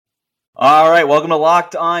All right, welcome to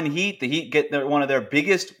Locked On Heat. The Heat get one of their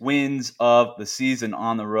biggest wins of the season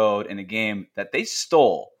on the road in a game that they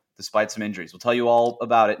stole despite some injuries. We'll tell you all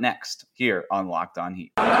about it next here on Locked On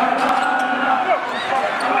Heat. You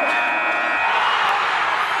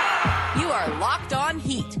are Locked On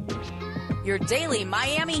Heat, your daily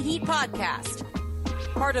Miami Heat podcast.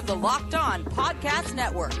 Part of the Locked On Podcast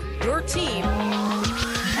Network, your team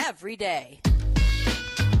every day.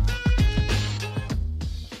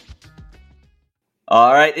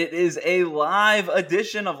 All right, it is a live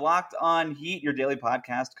edition of Locked On Heat, your daily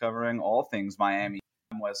podcast covering all things Miami.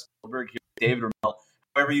 I'm Wes Goldberg here with David Ramel.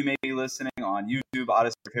 Wherever you may be listening on YouTube,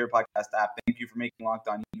 Odyssey, your favorite podcast app, thank you for making Locked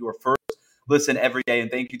On Heat your first listen every day, and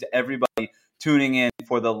thank you to everybody tuning in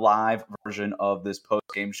for the live version of this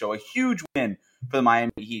post-game show. A huge win for the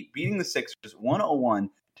Miami Heat, beating the Sixers 101-96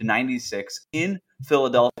 in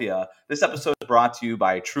Philadelphia. This episode is brought to you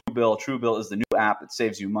by Truebill. Truebill is the new app that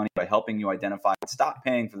saves you money by helping you identify and stop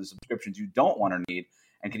paying for the subscriptions you don't want or need,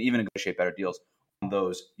 and can even negotiate better deals on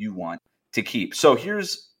those you want to keep. So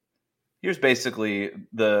here's basically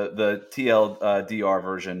the TLDR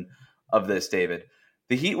version of this, David.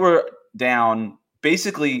 The Heat were down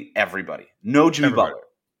basically everybody. No Jimmy Butler.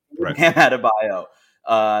 Right. Bam Adebayo.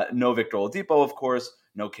 No Victor Oladipo, of course.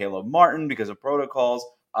 No Caleb Martin because of protocols.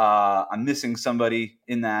 I'm missing somebody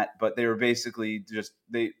in that, but they were basically just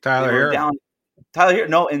they were down. Tyler Hero,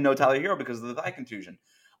 no Tyler Hero because of the thigh contusion.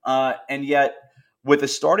 And yet, with a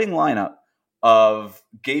starting lineup of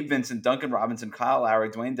Gabe Vincent, Duncan Robinson, Kyle Lowry,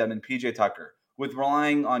 Dwayne Dedmon, PJ Tucker, with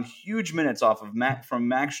relying on huge minutes off of Max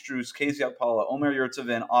Strus, Casey Okpala, Omer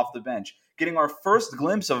Yurtseven off the bench, getting our first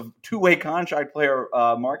glimpse of two-way contract player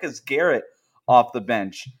Marcus Garrett off the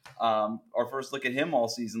bench. Our first look at him all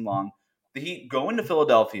season long. The Heat go into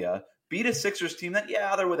Philadelphia, beat a Sixers team that,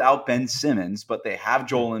 they're without Ben Simmons, but they have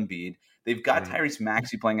Joel Embiid. They've got Tyrese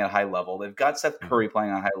Maxey playing at a high level. They've got Seth Curry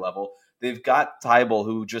playing at a high level. They've got Tybal,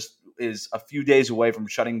 who just is a few days away from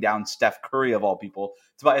shutting down Steph Curry, of all people.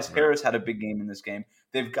 Tobias Harris had a big game in this game.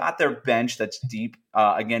 They've got their bench that's deep,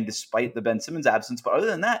 again, despite the Ben Simmons absence. But other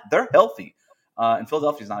than that, they're healthy. And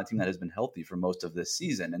Philadelphia is not a team that has been healthy for most of this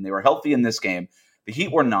season. And they were healthy in this game. The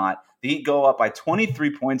Heat were not. The Heat go up by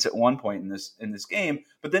 23 points at one point in this game,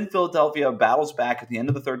 but then Philadelphia battles back at the end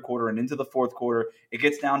of the third quarter and into the fourth quarter. It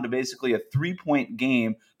gets down to basically a 3-point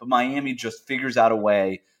game, but Miami just figures out a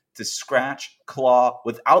way to scratch, claw,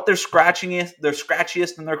 without their scratchiest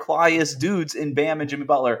and their clawiest dudes in Bam and Jimmy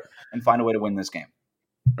Butler, and find a way to win this game.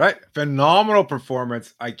 Right. Phenomenal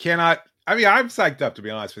performance. I'm psyched up, to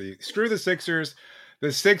be honest with you. Screw the Sixers.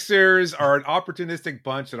 The Sixers are an opportunistic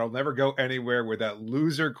bunch that'll never go anywhere with that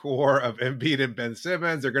loser core of Embiid and Ben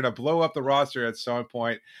Simmons. They're going to blow up the roster at some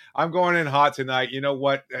point. I'm going in hot tonight. You know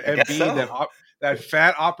what? Embiid, that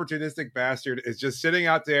fat opportunistic bastard, is just sitting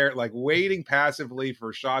out there like waiting passively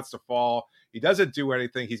for shots to fall. He doesn't do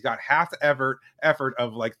anything. He's got half the effort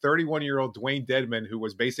of like 31-year-old Dwayne Dedmon, who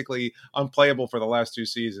was basically unplayable for the last two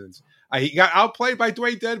seasons. He got outplayed by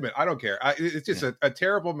Dwayne Dedmon. I don't care. It's just a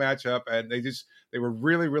terrible matchup, and they were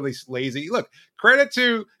really, really lazy. Look, credit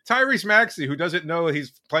to Tyrese Maxey, who doesn't know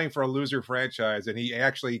he's playing for a loser franchise, and he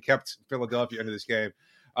actually kept Philadelphia into this game.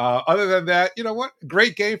 Other than that, you know what?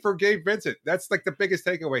 Great game for Gabe Vincent. That's like the biggest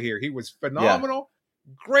takeaway here. He was phenomenal. Yeah.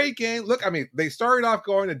 Great game. Look, they started off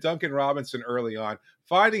going to Duncan Robinson early on,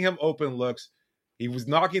 finding him open looks. He was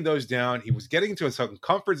knocking those down. He was getting into a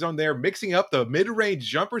comfort zone there, mixing up the mid-range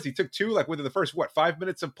jumpers. He took two, like within the first, 5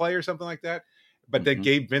 minutes of play or something like that. But then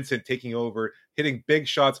Gabe Vincent taking over, hitting big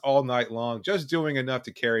shots all night long, just doing enough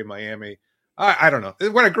to carry Miami. I don't know.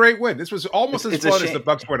 What a great win. This was almost as fun as the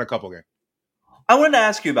Bucks won a couple games. I wanted to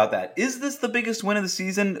ask you about that. Is this the biggest win of the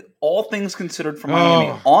season, all things considered, for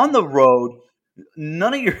Miami? On the road,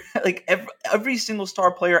 none of your every single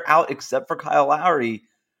star player out except for Kyle Lowry.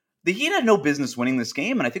 The Heat had no business winning this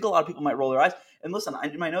game, and I think a lot of people might roll their eyes. And listen,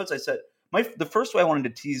 in my notes I said the first way I wanted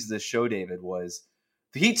to tease this show, David, was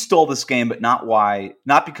the Heat stole this game, but not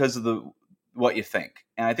because of what you think.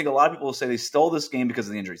 And I think a lot of people will say they stole this game because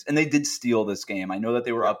of the injuries, and they did steal this game. I know that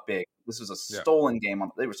they were up big. This was a stolen game.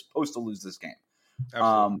 They were supposed to lose this game.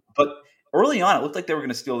 But early on, it looked like they were going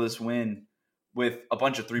to steal this win with a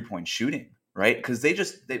bunch of 3-point shooting, right? Because they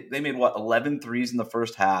made 11 threes in the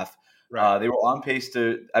first half. Right. They were on pace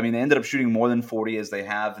to. They ended up shooting more than 40 as they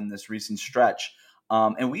have in this recent stretch.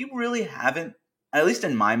 And we really haven't, at least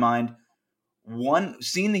in my mind,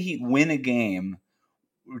 seen the Heat win a game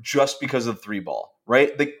just because of three ball,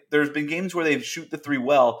 right? There's been games where they shoot the three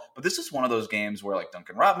well, but this is one of those games where like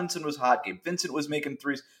Duncan Robinson was hot, Gabe Vincent was making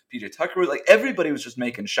threes, PJ Tucker was everybody was just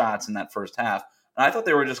making shots in that first half. And I thought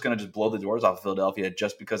they were just going to just blow the doors off of Philadelphia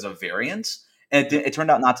just because of variance. And it turned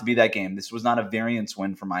out not to be that game. This was not a variance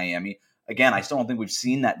win for Miami. Again, I still don't think we've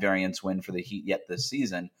seen that variance win for the Heat yet this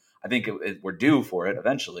season. I think we're due for it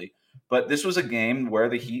eventually. But this was a game where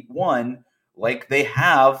the Heat won like they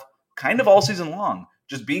have kind of all season long,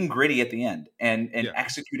 just being gritty at the end and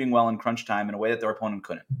executing well in crunch time in a way that their opponent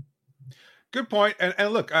couldn't. Good point.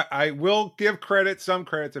 And look, I will give some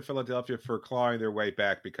credit to Philadelphia for clawing their way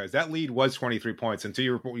back, because that lead was 23 points. And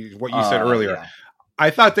to what you said earlier, I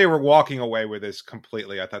thought they were walking away with this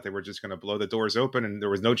completely. I thought they were just going to blow the doors open and there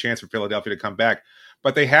was no chance for Philadelphia to come back.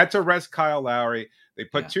 But they had to rest Kyle Lowry. They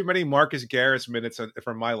put too many Marcus Garris minutes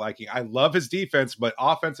for my liking. I love his defense, but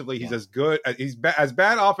offensively, he's as good. He's as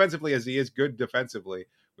bad offensively as he is good defensively,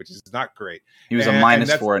 which is not great. He was a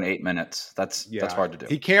 -4 in 8 minutes. That's hard to do.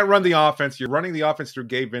 He can't run the offense. You're running the offense through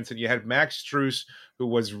Gabe Vincent. You had Max Strus, who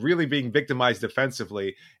was really being victimized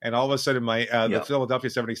defensively. And all of a sudden, the Philadelphia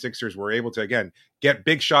 76ers were able to, again, get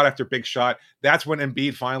big shot after big shot. That's when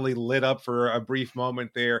Embiid finally lit up for a brief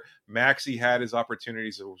moment there. Maxey had his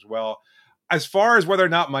opportunities as well. As far as whether or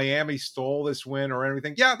not Miami stole this win or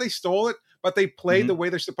anything, yeah, they stole it, but they played the way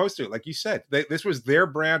they're supposed to. Like you said, this was their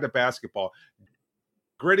brand of basketball.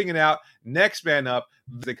 Gritting it out, next man up,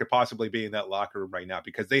 they could possibly be in that locker room right now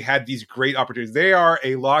because they had these great opportunities. They are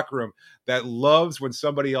a locker room that loves when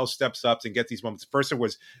somebody else steps up and gets these moments. First it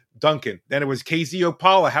was Duncan. Then it was KZ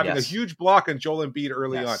Opala having a huge block on Joel Embiid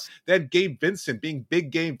early on. Then Gabe Vincent being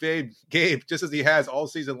big game Gabe, just as he has all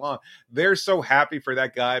season long. They're so happy for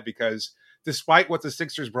that guy because despite what the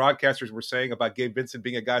Sixers broadcasters were saying about Gabe Vincent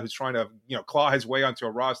being a guy who's trying to, claw his way onto a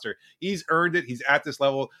roster, he's earned it. He's at this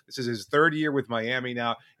level. This is his third year with Miami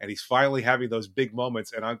now, and he's finally having those big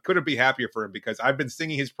moments. And I couldn't be happier for him because I've been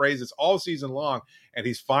singing his praises all season long, and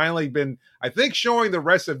he's finally been, I think, showing the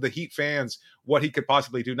rest of the Heat fans what he could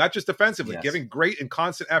possibly do, not just defensively, giving great and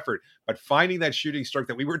constant effort, but finding that shooting stroke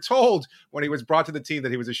that we were told when he was brought to the team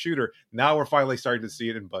that he was a shooter. Now we're finally starting to see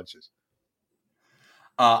it in bunches.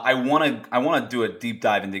 I want to do a deep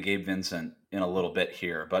dive into Gabe Vincent in a little bit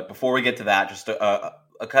here, but before we get to that, just a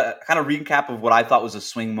kind of recap of what I thought was a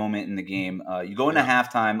swing moment in the game. You go into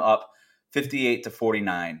halftime up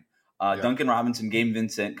 58-49. Duncan Robinson, Gabe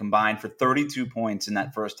Vincent combined for 32 points in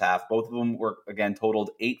that first half. Both of them were, again,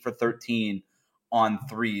 totaled 8 for 13 on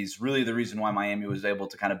threes. Really the reason why Miami was able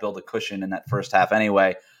to kind of build a cushion in that first half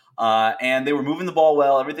anyway. And they were moving the ball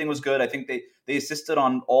well. Everything was good. I think they assisted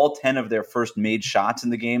on all 10 of their first made shots in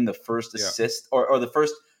the game. The first assist or the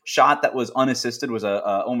first shot that was unassisted was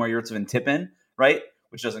a Omar Yurtseven tip-in, right?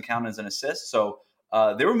 Which doesn't count as an assist. So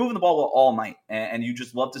they were moving the ball well all night. And you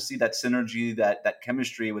just love to see that synergy, that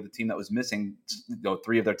chemistry with a team that was missing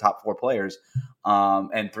 3 of their top 4 players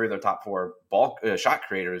and 3 of their top 4 shot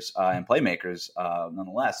creators and playmakers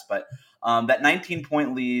nonetheless. But that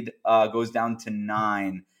 19-point lead goes down to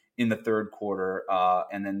 9 in the third quarter,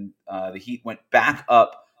 and then the Heat went back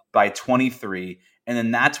up by 23, and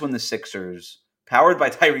then that's when the Sixers, powered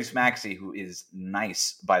by Tyrese Maxey, who is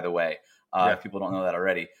nice, by the way, if people don't know that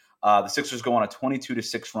already, the Sixers go on a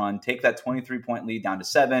 22-6 run, take that 23-point lead down to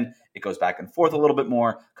 7. It goes back and forth a little bit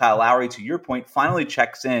more. Kyle Lowry, to your point, finally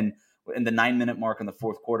checks in the 9-minute mark in the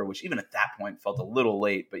fourth quarter, which even at that point felt a little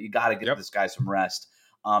late, but you got to give this guy some rest.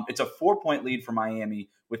 It's a 4-point lead for Miami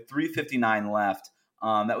with 3:59 left.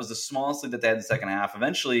 That was the smallest lead that they had in the second half.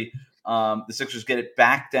 Eventually, the Sixers get it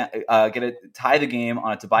back down, tie the game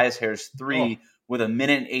on a Tobias Harris 3 with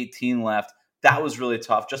 1:18 left. That was really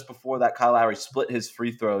tough. Just before that, Kyle Lowry split his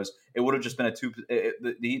free throws. It would have just been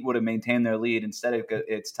the Heat would have maintained their lead. Instead,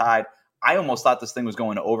 it's tied. I almost thought this thing was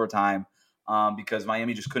going to overtime because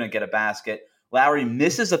Miami just couldn't get a basket. Lowry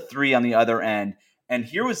misses a 3 on the other end, and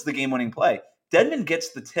here was the game-winning play. Dedmon gets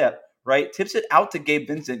the tip. Right, tips it out to Gabe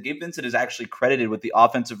Vincent. Gabe Vincent is actually credited with the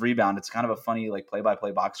offensive rebound. It's kind of a funny play-by-play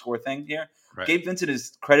box score thing here. Right. Gabe Vincent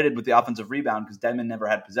is credited with the offensive rebound because Dedmon never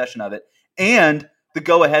had possession of it, and the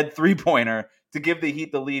go-ahead three-pointer to give the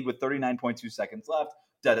Heat the lead with 39.2 seconds left.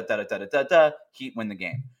 Heat win the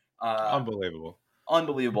game.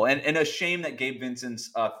 Unbelievable. And a shame that Gabe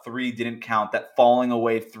Vincent's 3 didn't count. That falling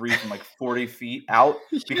away 3 from 40 feet out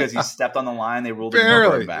because he stepped on the line. They ruled it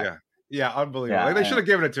no back. Yeah. Yeah, unbelievable. Yeah, they should have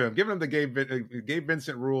given it to him. Given him the Gabe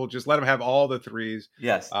Vincent rule. Just let him have all the threes.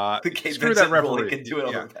 Yes. The Gabe Vincent rule. He can do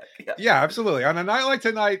it over back. Yeah, absolutely. On a night like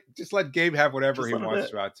tonight, just let Gabe have whatever he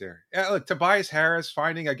wants out there. Yeah, look, Tobias Harris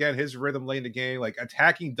finding, again, his rhythm late in the game,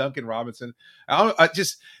 attacking Duncan Robinson.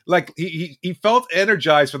 He felt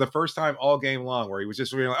energized for the first time all game long, where he was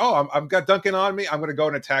just really I've got Duncan on me. I'm going to go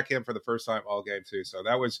and attack him for the first time all game, too. So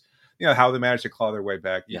that was how they managed to claw their way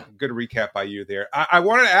back. Yeah. Good recap by you there. I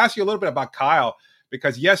wanted to ask you a little bit about Kyle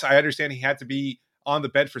because, yes, I understand he had to be on the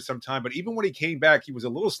bench for some time, but even when he came back, he was a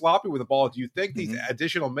little sloppy with the ball. Do you think these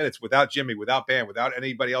additional minutes without Jimmy, without Bam, without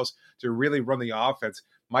anybody else to really run the offense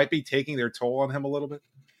might be taking their toll on him a little bit?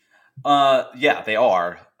 Yeah, they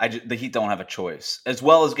are. The Heat don't have a choice. As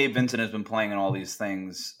well as Gabe Vincent has been playing in all these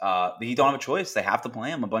things, the Heat don't have a choice. They have to play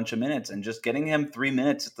him a bunch of minutes, and just getting him 3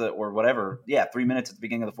 minutes at 3 minutes at the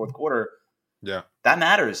beginning of the fourth quarter. Yeah, that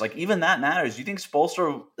matters. Like, even that matters. You think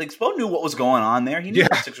Spoelstra, Spo knew what was going on there. He knew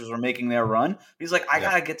the Sixers were making their run. He's like, I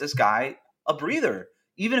gotta get this guy a breather,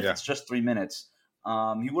 even if it's just 3 minutes.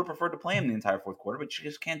 He would have preferred to play him the entire fourth quarter, but you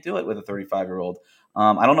just can't do it with a 35-year-old.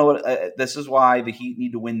 I don't know what. This is why the Heat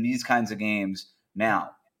need to win these kinds of games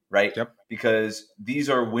now, right? Yep. Because these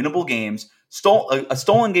are winnable games. A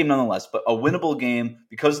stolen game nonetheless, but a winnable game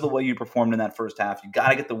because of the way you performed in that first half. You got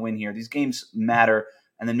to get the win here. These games matter.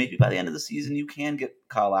 And then maybe by the end of the season, you can get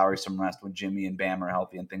Kyle Lowry some rest when Jimmy and Bam are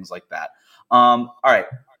healthy and things like that. All right,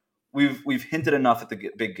 we've hinted enough at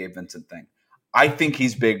the big Gabe Vincent thing. I think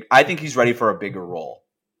he's big. I think he's ready for a bigger role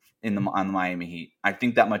on the Miami Heat. I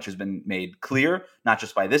think that much has been made clear, not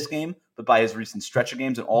just by this game, but by his recent stretch of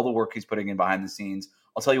games and all the work he's putting in behind the scenes.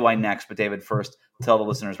 I'll tell you why next, but David, first, tell the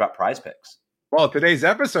listeners about Prize Picks. Well, today's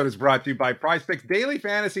episode is brought to you by Prize Picks, daily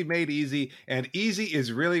fantasy made easy, and easy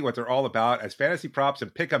is really what they're all about. As fantasy props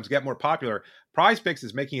and pick'ems get more popular, Prize Picks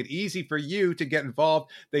is making it easy for you to get involved.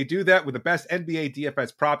 They do that with the best NBA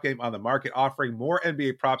DFS prop game on the market, offering more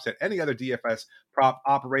NBA props than any other DFS prop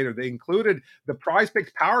operator. They included the Prize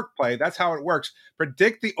Picks Power Play. That's how it works.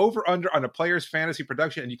 Predict the over-under on a player's fantasy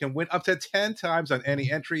production, and you can win up to 10 times on any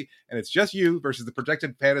entry, and it's just you versus the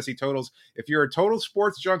projected fantasy totals. If you're a total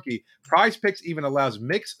sports junkie, Prize Picks even allows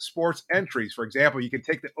mixed sports entries. For example, you can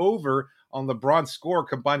take the over on LeBron's score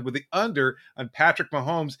combined with the under on Patrick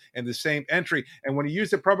Mahomes in the same entry. And when you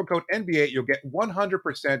use the promo code NBA, you'll get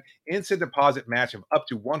 100% instant deposit match of up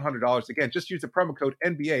to $100. Again, just use the promo code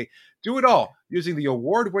NBA. Do it all using the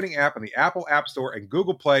award-winning app on the Apple App Store and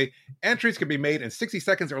Google Play. Entries can be made in 60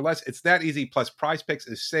 seconds or less. It's that easy. Plus, Prize Picks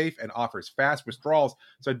is safe and offers fast withdrawals.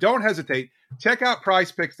 So don't hesitate. Check out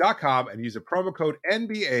prizepicks.com and use the promo code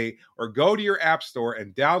NBA, or go to your app store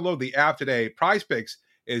and download the app today. Prize Picks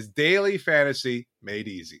is daily fantasy made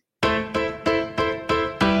easy.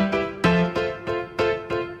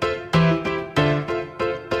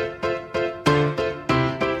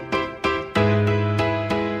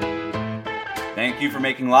 Thank you for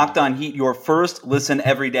making Locked On Heat your first listen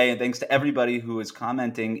every day, and thanks to everybody who is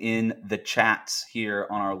commenting in the chats here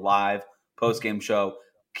on our live post-game show.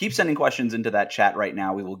 Keep sending questions into that chat right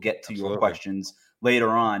now. We will get to your questions later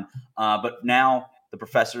on. But now the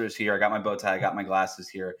professor is here. I got my bow tie. I got my glasses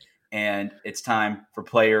here. And it's time for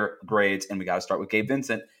player grades. And we got to start with Gabe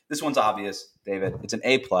Vincent. This one's obvious, David. It's an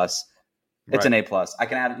A+. It's an A+. I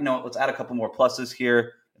can add, let's add a couple more pluses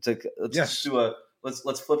here.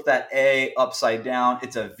 Let's flip that A upside down.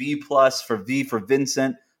 It's a V+ for V for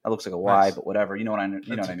Vincent. That looks like a Y, but whatever. You know what I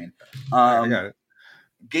mean. I got it.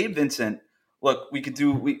 Gabe Vincent, look, we could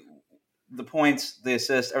do the points, the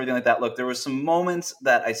assists, everything like that. Look, there were some moments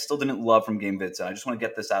that I still didn't love from Gabe Vincent. I just want to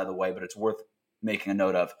get this out of the way, but it's worth making a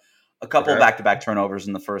note of. A couple back-to-back turnovers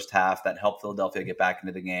in the first half that helped Philadelphia get back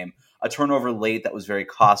into the game. A turnover late that was very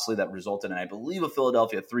costly that resulted in, I believe, a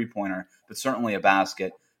Philadelphia three-pointer, but certainly a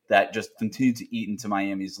basket that just continued to eat into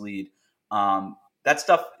Miami's lead. That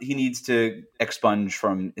stuff he needs to expunge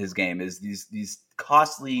from his game is these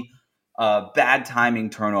costly, bad timing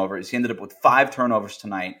turnovers. He ended up with 5 turnovers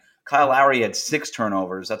tonight. Kyle Lowry had 6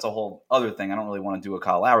 turnovers. That's a whole other thing. I don't really want to do a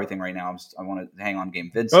Kyle Lowry thing right now. I want to hang on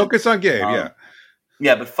Gabe Vincent. Focus on Gabe, yeah.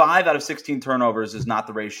 Yeah, but 5 out of 16 turnovers is not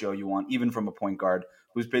the ratio you want, even from a point guard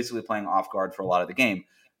who's basically playing off guard for a lot of the game.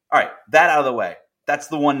 All right, that out of the way. That's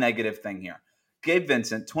the one negative thing here. Gabe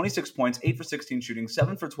Vincent, 26 points, 8 for 16 shooting,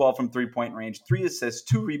 7 for 12 from three-point range, 3 assists,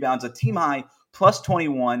 2 rebounds, a team high, plus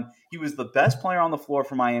 21. He was the best player on the floor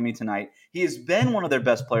for Miami tonight. He has been one of their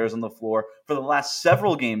best players on the floor for the last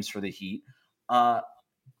several games for the Heat. I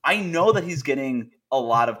know that he's getting a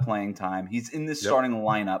lot of playing time. He's in this starting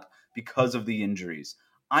lineup because of the injuries.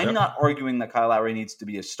 I'm not arguing that Kyle Lowry needs to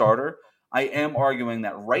be a starter. I am arguing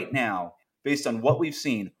that right now, based on what we've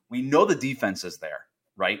seen, we know the defense is there,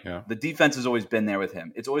 right? Yeah. The defense has always been there with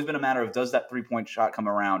him. It's always been a matter of, does that three-point shot come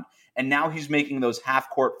around? And now he's making those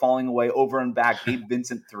half-court falling away over and back Gabe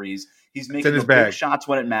Vincent threes. He's making those big shots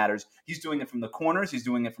when it matters. He's doing it from the corners. He's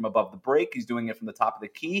doing it from above the break. He's doing it from the top of the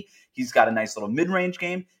key. He's got a nice little mid-range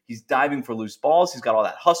game. He's diving for loose balls. He's got all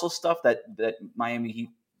that hustle stuff that Miami Heat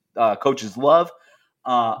coaches love.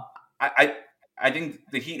 I think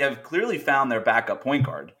the Heat have clearly found their backup point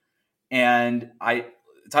guard. And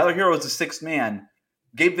Tyler Hero is the sixth man.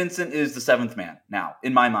 Gabe Vincent is the seventh man now,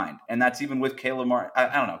 in my mind. And that's even with Caleb Martin.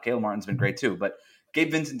 I don't know. Caleb Martin's been great too. But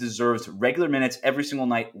Gabe Vincent deserves regular minutes every single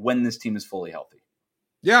night when this team is fully healthy.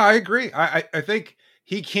 Yeah, I agree. I think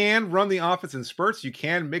he can run the offense in spurts. You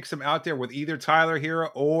can mix him out there with either Tyler Hero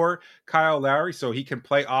or Kyle Lowry, so he can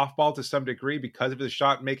play off ball to some degree because of his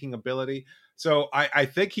shot making ability. So I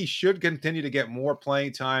think he should continue to get more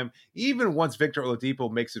playing time, even once Victor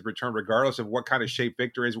Oladipo makes his return, regardless of what kind of shape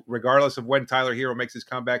Victor is, regardless of when Tyler Hero makes his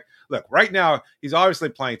comeback. Look, right now, he's obviously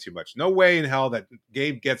playing too much. No way in hell that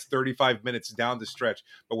Gabe gets 35 minutes down the stretch.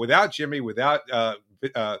 But without Jimmy, without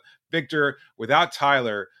Victor, without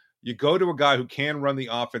Tyler, you go to a guy who can run the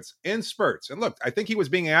offense in spurts. And look, I think he was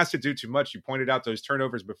being asked to do too much. You pointed out those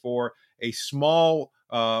turnovers before, a small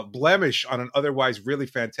blemish on an otherwise really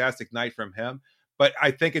fantastic night from him. But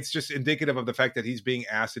I think it's just indicative of the fact that he's being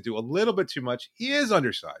asked to do a little bit too much. He is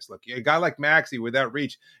undersized. Look, a guy like Maxey without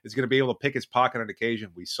reach is going to be able to pick his pocket on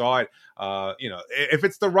occasion. We saw it. If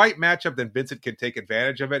it's the right matchup, then Vincent can take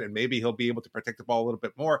advantage of it, and maybe he'll be able to protect the ball a little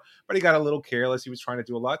bit more. But he got a little careless. He was trying to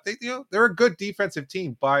do a lot. They're a good defensive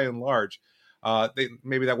team by and large.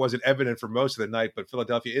 Maybe that wasn't evident for most of the night, but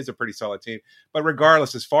Philadelphia is a pretty solid team. But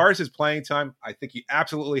regardless, as far as his playing time, I think you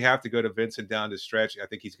absolutely have to go to Vincent down the stretch. I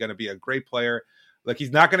think he's going to be a great player. Look,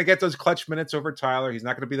 he's not going to get those clutch minutes over Tyler. He's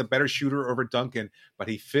not going to be the better shooter over Duncan, but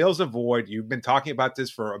he fills a void. You've been talking about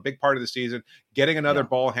this for a big part of the season, getting another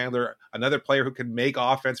ball handler, another player who can make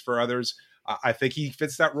offense for others. I think he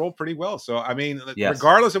fits that role pretty well. So, I mean,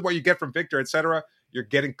 regardless of what you get from Victor, et cetera, you're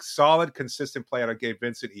getting solid, consistent play out of Gabe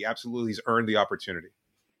Vincent. He absolutely has earned the opportunity.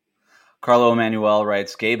 Carlo Emanuel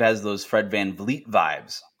writes, Gabe has those Fred VanVleet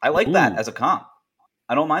vibes. I like that as a comp.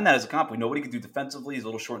 I don't mind that as a comp. We know what he can do defensively. He's a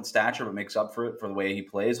little short in stature, but makes up for it for the way he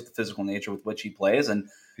plays, with the physical nature with which he plays. And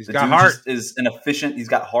he's got heart. Is an efficient. He's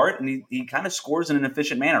got heart, and he kind of scores in an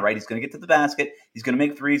efficient manner, right? He's going to get to the basket. He's going to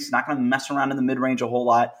make threes. He's not going to mess around in the mid-range a whole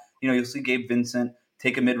lot. You'll see Gabe Vincent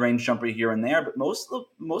take a mid-range jumper here and there, but most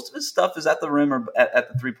of his stuff is at the rim or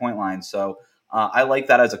at the three-point line. So I like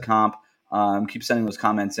that as a comp. Keep sending those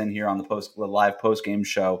comments in here on the live post-game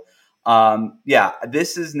show.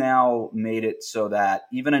 This has now made it so that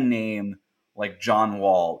even a name like John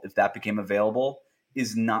Wall, if that became available,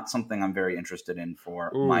 is not something I'm very interested in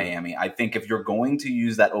for Miami. I think if you're going to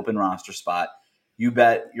use that open roster spot, you're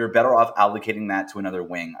better off allocating that to another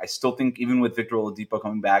wing. I still think even with Victor Oladipo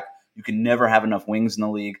coming back, you can never have enough wings in the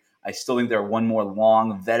league. I still think there are one more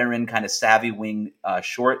long, veteran, kind of savvy wing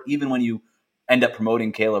short, even when you end up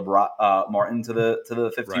promoting Caleb Martin to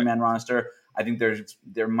the 15-man roster. I think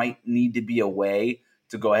there might need to be a way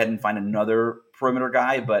to go ahead and find another perimeter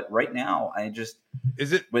guy, but right now, I just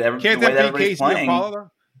with the way that everybody's playing.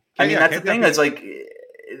 That's the thing. It's like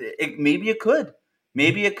maybe it could.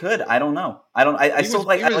 Maybe it could. I don't know. I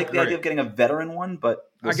like the idea of getting a veteran one, but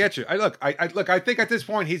I get you. I think at this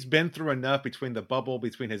point he's been through enough between the bubble,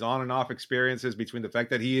 between his on and off experiences, between the fact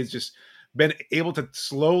that he has just been able to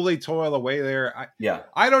slowly toil away there.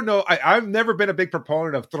 I don't know. I've never been a big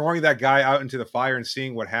proponent of throwing that guy out into the fire and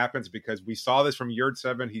seeing what happens, because we saw this from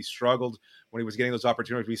Yurtseven. He struggled when he was getting those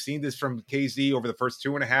opportunities. We've seen this from KZ over the first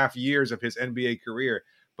 2.5 years of his NBA career,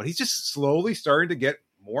 but he's just slowly starting to get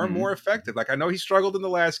more and more effective. Like, I know he struggled in the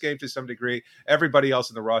last game to some degree. Everybody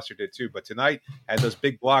else in the roster did too, but tonight had those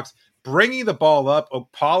big blocks, bringing the ball up.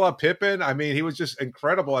 Opala Pippen, I mean, he was just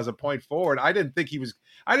incredible as a point forward. I didn't think he was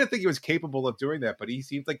capable of doing that, but he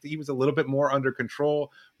seemed like he was a little bit more under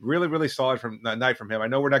control. Really, really solid from that night from him. I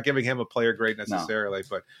know we're not giving him a player grade necessarily,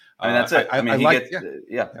 but I mean, that's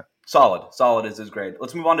it. Solid is great.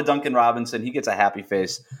 Let's move on to Duncan Robinson. He gets a happy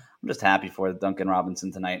face. I'm just happy for Duncan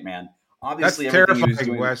Robinson tonight, man. Obviously, that's terrifying, he was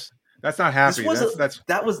doing, Wes. That's not happy.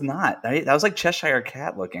 That was not. That was like Cheshire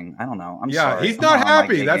Cat looking. I don't know. I'm sorry. He's not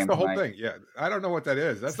happy. That's the whole thing. Yeah, I don't know what that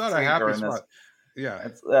is. That's not a happy spot. Yeah,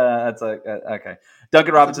 that's like okay.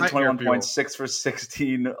 Duncan Robinson, 21 points, 6 for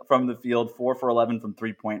 16 from the field, 4 for 11 from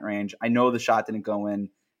 3-point range. I know the shot didn't go in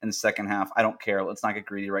the second half. I don't care. Let's not get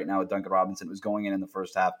greedy right now with Duncan Robinson. It was going in the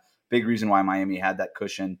first half. Big reason why Miami had that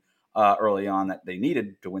cushion early on that they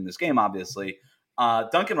needed to win this game, obviously.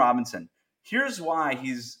 Duncan Robinson, here's why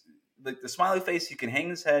he's the smiley face. He can hang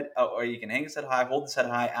his head, or he can hang his head high, hold his head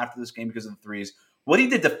high after this game because of the threes. What he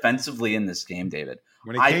did defensively in this game, David,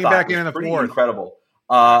 when he came back in the fourth, incredible.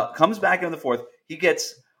 Comes back in the fourth. He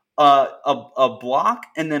gets a block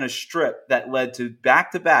and then a strip that led to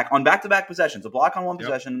back-to-back possessions. A block on one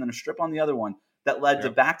possession and then a strip on the other one that led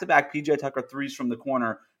to back-to-back PJ Tucker threes from the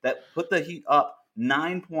corner that put the Heat up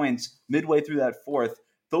 9 points midway through that fourth.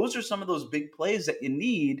 Those are some of those big plays that you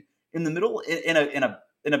need in the middle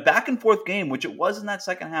in a back and forth game, which it was in that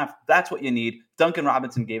second half. That's what you need. Duncan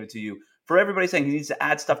Robinson gave it to you. for everybody saying he needs to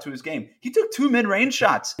add stuff to his game, he took 2 mid-range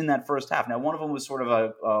shots in that first half. Now, one of them was sort of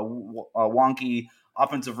a wonky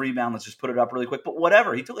offensive rebound. Let's just put it up really quick. But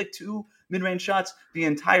whatever. He took like 2 mid-range shots the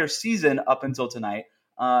entire season up until tonight.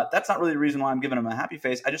 That's not really the reason why I'm giving him a happy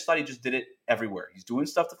face. I just thought he just did it everywhere. He's doing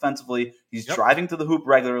stuff defensively. He's driving to the hoop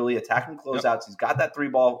regularly, attacking closeouts. He's got that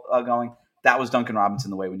 3-ball going. That was Duncan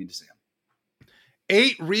Robinson the way we need to see him.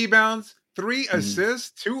 8 rebounds, 3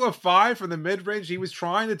 assists, 2 of 5 from the mid-range. He was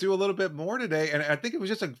trying to do a little bit more today, and I think it was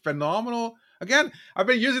just a phenomenal. Again, I've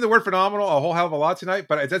been using the word phenomenal a whole hell of a lot tonight,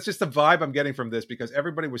 but that's just the vibe I'm getting from this because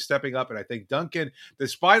everybody was stepping up, and I think Duncan,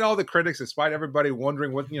 despite all the critics, despite everybody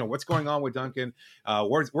wondering what's going on with Duncan,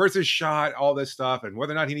 where's his shot, all this stuff, and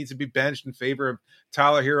whether or not he needs to be benched in favor of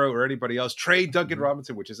Tyler Hero or anybody else, trade Duncan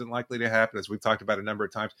Robinson, which isn't likely to happen, as we've talked about a number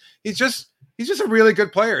of times. He's just a really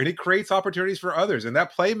good player, and he creates opportunities for others, and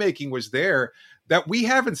that playmaking was there that we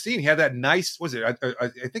haven't seen. He had that nice, I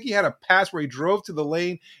think he had a pass where he drove to the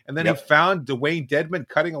lane, and then he found Dwayne Dedmon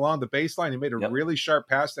cutting along the baseline. He made a really sharp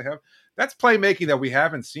pass to him. That's playmaking that we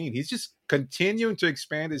haven't seen. He's just continuing to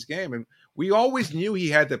expand his game, and we always knew he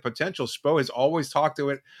had the potential. Spo has always talked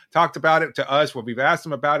about it to us when we've asked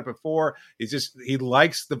him about it before. He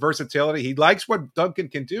likes the versatility. He likes what Duncan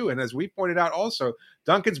can do, and as we pointed out also,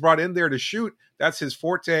 Duncan's brought in there to shoot. That's his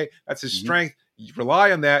forte. That's his strength. You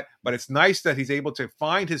rely on that, but it's nice that he's able to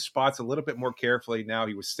find his spots a little bit more carefully now.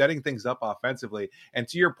 He was setting things up offensively. And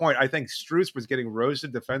to your point, I think Strus was getting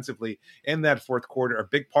roasted defensively in that fourth quarter, a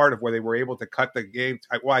big part of where they were able to cut the game.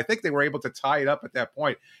 Well, I think they were able to tie it up at that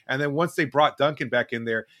point. And then once they brought Duncan back in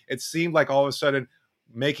there, it seemed like all of a sudden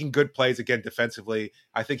making good plays again defensively.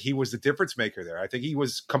 I think he was the difference maker there. I think he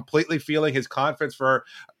was completely feeling his confidence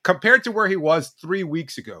compared to where he was 3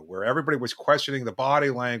 weeks ago, where everybody was questioning the body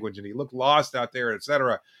language and he looked lost out there,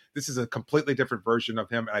 etc. This is a completely different version of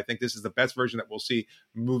him, and I think this is the best version that we'll see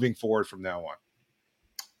moving forward from now on.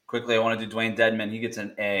 Quickly, I want to do Dwayne Dedmon. He gets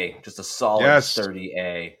an A, just a solid 30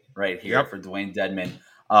 A right here for Dwayne Dedmon.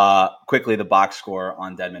 Quickly, the box score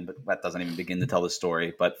on Dedmon, but that doesn't even begin to tell the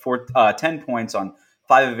story. But 10 points on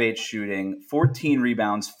 5 of 8 shooting, 14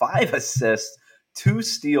 rebounds, 5 assists, 2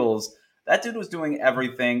 steals. That dude was doing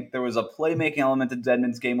everything. There was a playmaking element to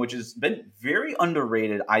Dedmon's game, which has been very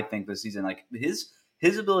underrated, I think, this season. Like his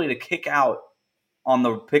ability to kick out on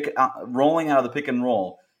the rolling out of the pick and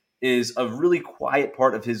roll is a really quiet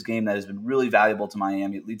part of his game that has been really valuable to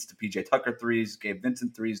Miami. It leads to PJ Tucker threes, Gabe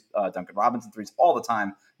Vincent threes, Duncan Robinson threes all the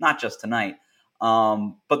time, not just tonight.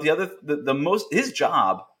 But his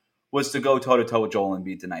job was to go toe-to-toe with Joel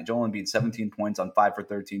Embiid tonight. Joel Embiid, 17 points on 5 for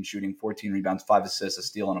 13 shooting, 14 rebounds, 5 assists, a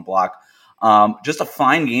steal, and a block. Just a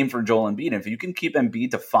fine game for Joel Embiid. And if you can keep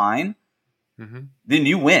Embiid to fine, then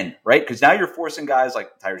you win, right? Because now you're forcing guys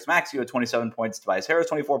like Tyrese Maxey at 27 points, Tobias Harris,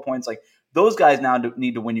 24 points. Like those guys now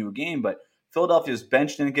need to win you a game. But Philadelphia's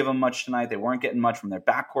bench didn't give them much tonight. They weren't getting much from their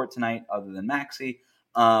backcourt tonight other than Maxey.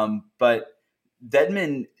 But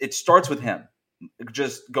Dedmon, it starts with him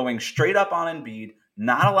just going straight up on Embiid,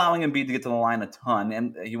 not allowing Embiid to get to the line a ton.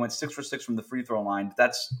 And he went 6 for 6 from the free throw line.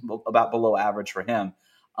 That's about below average for him.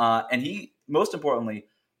 And he, most importantly,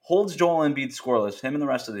 holds Joel Embiid scoreless, him and the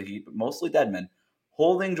rest of the Heat, but mostly Dedmon,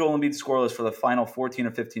 holding Joel Embiid scoreless for the final 14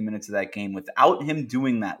 or 15 minutes of that game. Without him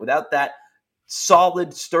doing that, without that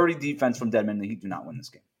solid, sturdy defense from Dedmon, the Heat do not win this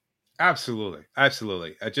game. Absolutely.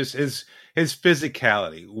 Just his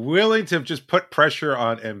physicality, willing to just put pressure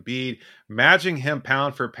on Embiid, matching him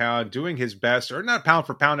pound for pound, doing his best, or not pound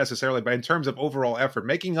for pound necessarily, but in terms of overall effort,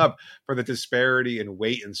 making up for the disparity in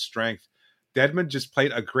weight and strength. Dedmon just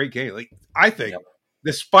played a great game. Like I think,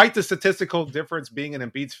 despite the statistical difference being in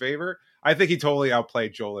Embiid's favor, I think he totally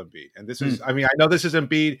outplayed Joel Embiid. And this is, I know this is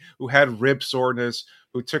Embiid who had rib soreness,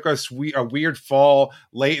 who took a weird fall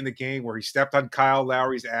late in the game where he stepped on Kyle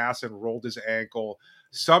Lowry's ass and rolled his ankle.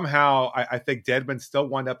 Somehow, I think Dedmon still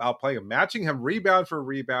wound up outplaying him, matching him rebound for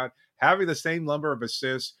rebound, having the same number of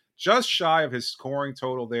assists, just shy of his scoring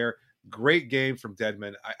total there. Great game from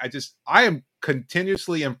Dedmon. I am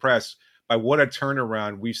continuously impressed by what a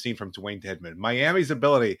turnaround we've seen from Dwayne Dedmon. Miami's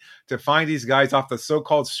ability to find these guys off the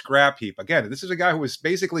so-called scrap heap. Again, this is a guy who was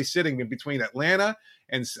basically sitting in between Atlanta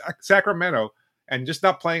and Sacramento and just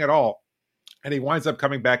not playing at all. And he winds up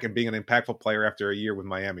coming back and being an impactful player after a year with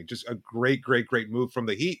Miami. Just a great move from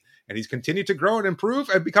the Heat. And he's continued to grow and improve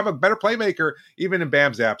and become a better playmaker, even in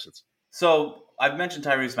Bam's absence. So I've mentioned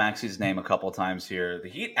Tyrese Maxey's name a couple of times here. The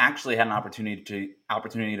Heat actually had an opportunity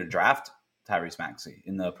to draft Tyrese Maxey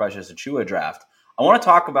in the Precious Achiuwa draft. I want to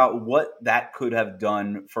talk about what that could have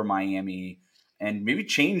done for Miami and maybe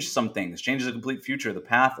change some things, change the complete future, the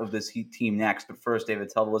path of this Heat team next. But first, David,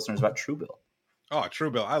 tell the listeners about Truebill. Oh,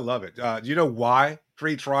 Truebill. I love it. Do you know why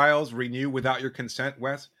free trials renew without your consent,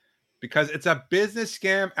 Wes? Because it's a business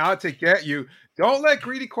scam out to get you. Don't let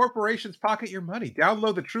greedy corporations pocket your money.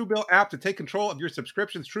 Download the Truebill app to take control of your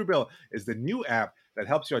subscriptions. Truebill is the new app that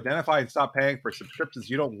helps you identify and stop paying for subscriptions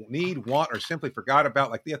you don't need, want, or simply forgot about,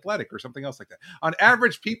 like The Athletic or something else like that. On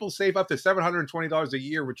average, people save up to $720 a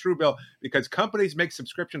year with Truebill because companies make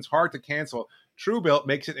subscriptions hard to cancel. Truebill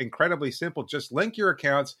makes it incredibly simple. Just link your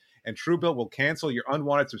accounts, and Truebill will cancel your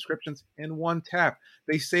unwanted subscriptions in one tap.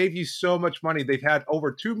 They save you so much money. They've had over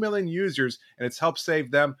 2 million users, and it's helped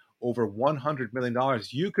save them over $100 million.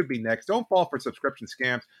 You could be next. Don't fall for subscription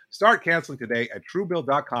scams. Start canceling today at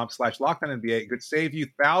truebill.com/LockedOnNBA. It could save you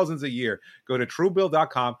thousands a year. Go to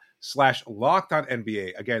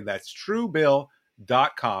truebill.com/LockedOnNBA. Again, that's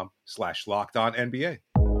truebill.com/LockedOnNBA.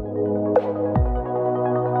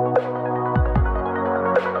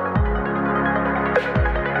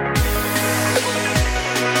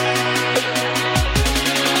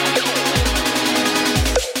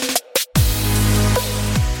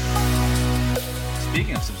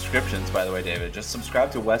 Speaking of subscriptions, by the way, David, just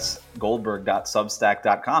subscribe to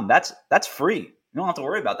wesgoldberg.substack.com. That's free. You don't have to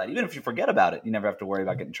worry about that. Even if you forget about it, you never have to worry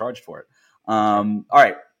about getting charged for it. All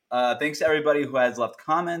right. Thanks to everybody who has left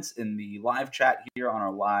comments in the live chat here on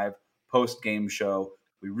our live post-game show.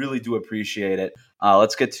 We really do appreciate it.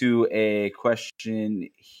 Let's get to a question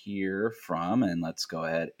here and let's go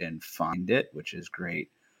ahead and find it, which is great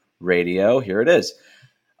radio. Here it is.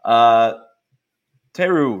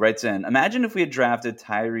 Teru writes in, imagine if we had drafted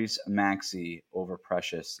Tyrese Maxey over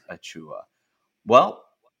Precious Achiuwa. Well,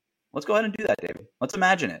 let's go ahead and do that, David. Let's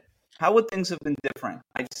imagine it. How would things have been different?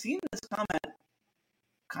 I've seen this comment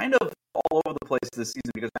kind of all over the place this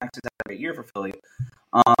season because Maxey's had a great year for Philly.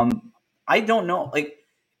 I don't know. Like,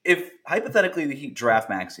 if hypothetically the Heat draft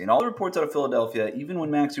Maxey, and all the reports out of Philadelphia, even when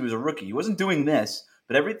Maxey was a rookie, he wasn't doing this,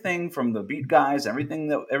 but everything from the beat guys, everything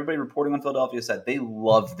that everybody reporting on Philadelphia said, they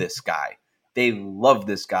love this guy. They love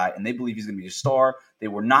this guy, and they believe he's going to be a star. They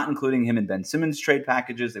were not including him in Ben Simmons trade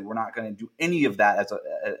packages. They were not going to do any of that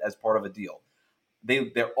as part of a deal.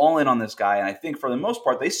 They're all in on this guy, and I think for the most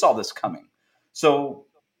part, they saw this coming. So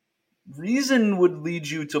reason would lead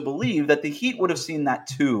you to believe that the Heat would have seen that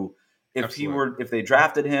too if they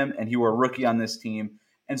drafted him and he were a rookie on this team.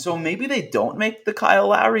 And so maybe they don't make the Kyle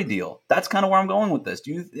Lowry deal. That's kind of where I'm going with this.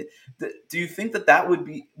 Do you think that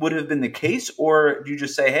would have been the case, or do you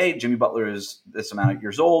just say, hey, Jimmy Butler is this amount of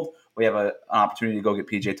years old. We have an opportunity to go get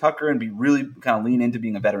PJ Tucker and be really kind of lean into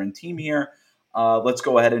being a veteran team here. Let's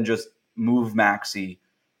go ahead and just move Maxey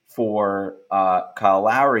for Kyle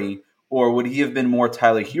Lowry, or would he have been more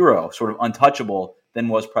Tyler Hero, sort of untouchable, than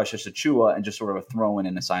was Precious Achiuwa and just sort of a throw-in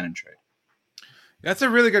and a sign-and trade? That's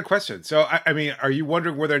a really good question. So, I mean, are you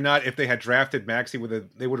wondering whether or not if they had drafted Maxey,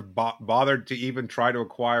 they would have bothered to even try to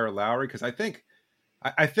acquire Lowry? Because I think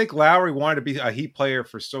Lowry wanted to be a Heat player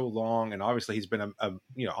for so long, and obviously he's been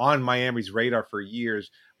on Miami's radar for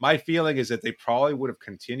years. My feeling is that they probably would have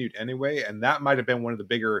continued anyway, and that might have been one of the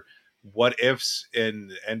bigger what ifs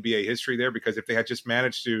in NBA history there. Because if they had just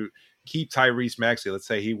managed to keep Tyrese Maxey, let's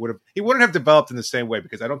say he wouldn't have developed in the same way,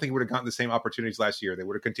 because I don't think he would have gotten the same opportunities last year. They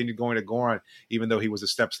would have continued going to Goran, even though he was a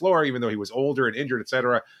step slower, even though he was older and injured,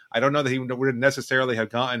 etc. I don't know that he would necessarily have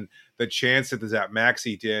gotten the chances that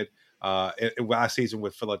Maxey did last season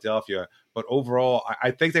with Philadelphia. But overall, I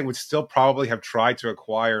think they would still probably have tried to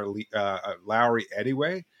acquire Lowry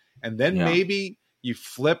anyway, and then maybe you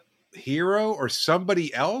flip Hero or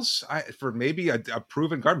somebody else for maybe a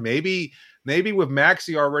proven guard. Maybe with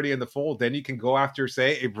Maxey already in the fold, then you can go after,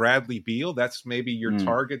 say, a Bradley Beal. That's maybe your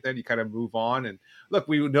target. Then you kind of move on. And look,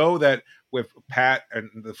 we know that with Pat and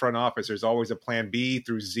the front office, there's always a plan B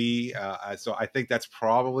through Z. So I think that's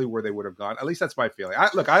probably where they would have gone. At least that's my feeling.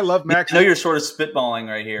 I love Maxey. I know you're sort of spitballing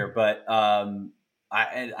right here, but I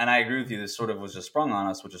agree with you. This sort of was just sprung on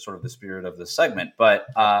us, which is sort of the spirit of this segment. But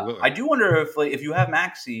I do wonder if you have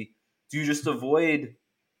Maxey, do you just avoid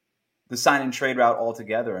the sign and trade route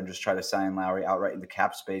altogether and just try to sign Lowry outright into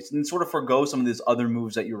cap space and sort of forgo some of these other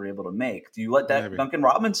moves that you were able to make? Do you let Duncan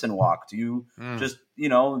Robinson walk? Do you just,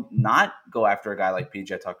 not go after a guy like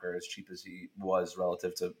PJ Tucker as cheap as he was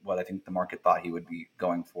relative to what I think the market thought he would be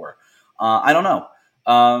going for? I don't know.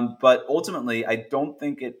 But ultimately, I don't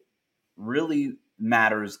think it really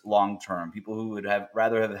matters long-term. People who would have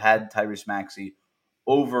rather have had Tyrese Maxey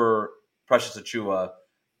over Precious Achiuwa.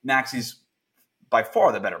 Maxey's by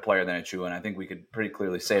far the better player than Achiuwa, and I think we could pretty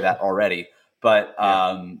clearly say that already. But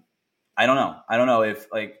I don't know. I don't know if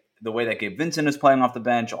the way that Gabe Vincent is playing off the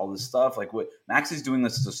bench, all this stuff. Maxey's doing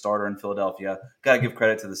this as a starter in Philadelphia. Got to give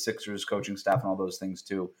credit to the Sixers coaching staff and all those things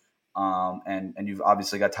too. And you've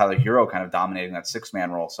obviously got Tyler Hero kind of dominating that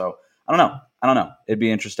 6-man role. So I don't know. It'd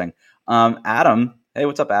be interesting. Adam, hey,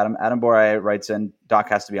 what's up, Adam? Adam Borai writes in, Doc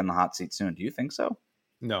has to be on the hot seat soon. Do you think so?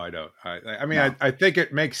 No, I don't. I mean, No. I think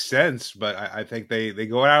it makes sense, but I think they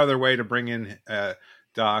go out of their way to bring in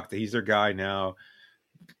Doc. He's their guy now.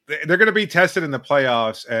 They're going to be tested in the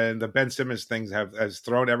playoffs, and the Ben Simmons things has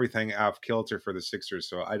thrown everything off kilter for the Sixers.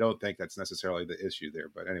 So I don't think that's necessarily the issue there.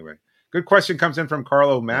 But anyway, good question comes in from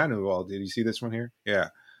Carlo Manuel. Did you see this one here? Yeah.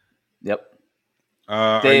 Yep.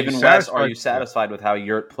 Dave Dave and Wes, are you satisfied with how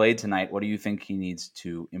Yurt played tonight? What do you think he needs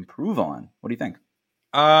to improve on? What do you think?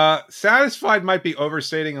 Satisfied might be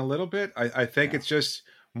overstating a little bit. I think it's just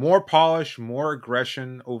more polish, more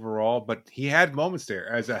aggression overall, but he had moments there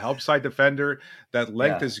as a help side defender. That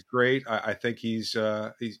length is great. I think he's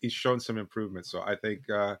shown some improvement. So I think,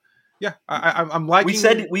 I'm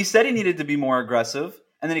liking. We said he needed to be more aggressive,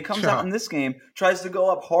 and then he comes out in this game, tries to go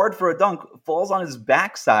up hard for a dunk, falls on his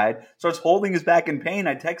backside, starts holding his back in pain.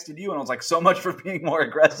 I texted you, and I was like, "So much for being more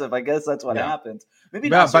aggressive." I guess that's what happened. Maybe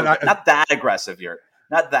not that aggressive, Yurt.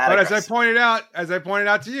 Not that. But aggressive. as I pointed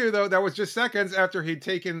out to you, though, that was just seconds after he'd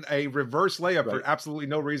taken a reverse layup for absolutely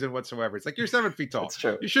no reason whatsoever. It's like, you're 7 feet tall. That's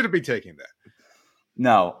true. You shouldn't be taking that.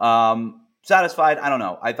 No. Satisfied? I don't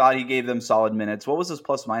know. I thought he gave them solid minutes. What was his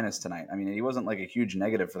plus minus tonight? I mean, he wasn't like a huge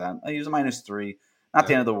negative for them. He was a -3. Not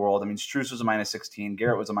the end of the world. I mean, Strus was a -16.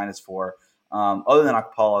 Garrett was a -4. Other than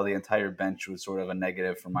Okpala, the entire bench was sort of a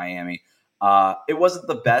negative for Miami. It wasn't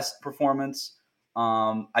the best performance.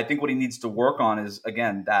 I think what he needs to work on is,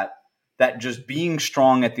 again, that just being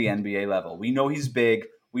strong at the NBA level. We know he's big.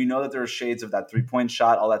 We know that there are shades of that 3-point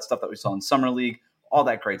shot, all that stuff that we saw in Summer League, all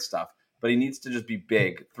that great stuff. But he needs to just be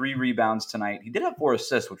big. 3 rebounds tonight. He did have 4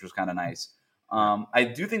 assists, which was kind of nice. I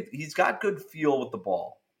do think he's got good feel with the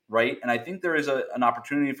ball, right? And I think there is an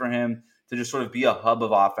opportunity for him to just sort of be a hub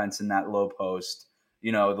of offense in that low post,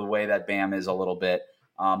 the way that Bam is a little bit.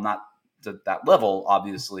 Not to that level,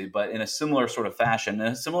 obviously, but in a similar sort of fashion, in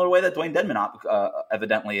a similar way that Dwayne Dedmon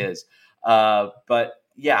evidently is. But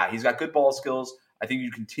yeah, he's got good ball skills. I think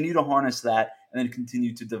you continue to harness that and then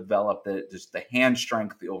continue to develop the hand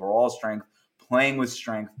strength, the overall strength, playing with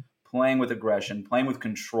aggression, playing with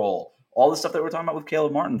control. All the stuff that we're talking about with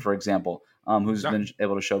Caleb Martin, for example, who's been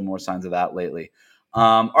able to show more signs of that lately.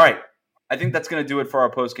 All right. I think that's going to do it for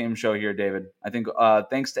our post-game show here, David. I think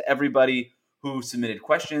thanks to everybody who submitted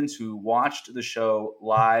questions, who watched the show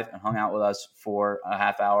live and hung out with us for a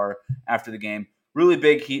half hour after the game. Really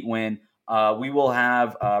big Heat win. We will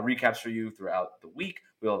have recaps for you throughout the week.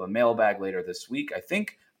 We'll have a mailbag later this week, I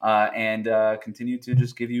think, and continue to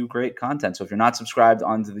just give you great content. So if you're not subscribed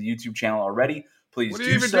onto the YouTube channel already, please do so. What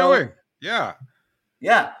are you even doing?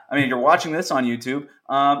 Yeah. I mean, you're watching this on YouTube.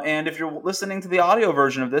 And if you're listening to the audio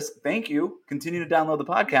version of this, thank you. Continue to download the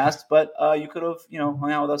podcast. But you could have,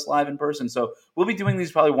 hung out with us live in person. So we'll be doing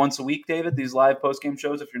these probably once a week, David, these live post-game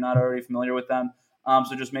shows, if you're not already familiar with them.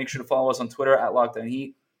 So just make sure to follow us on Twitter at Locked On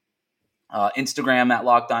Heat, Instagram at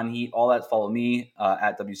Locked On Heat, all that. Follow me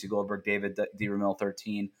at WC Goldberg, David D. Ramil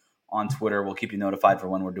 13 on Twitter. We'll keep you notified for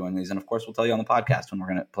when we're doing these. And of course, we'll tell you on the podcast when we're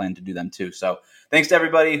going to plan to do them too. So thanks to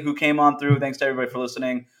everybody who came on through. Thanks to everybody for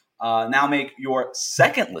listening. Now make your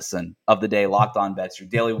second listen of the day Locked On Bets, your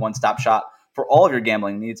daily one-stop shop for all of your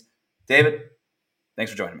gambling needs. David, thanks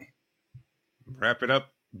for joining me. Wrap it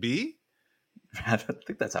up, B? I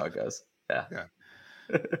think that's how it goes. Yeah.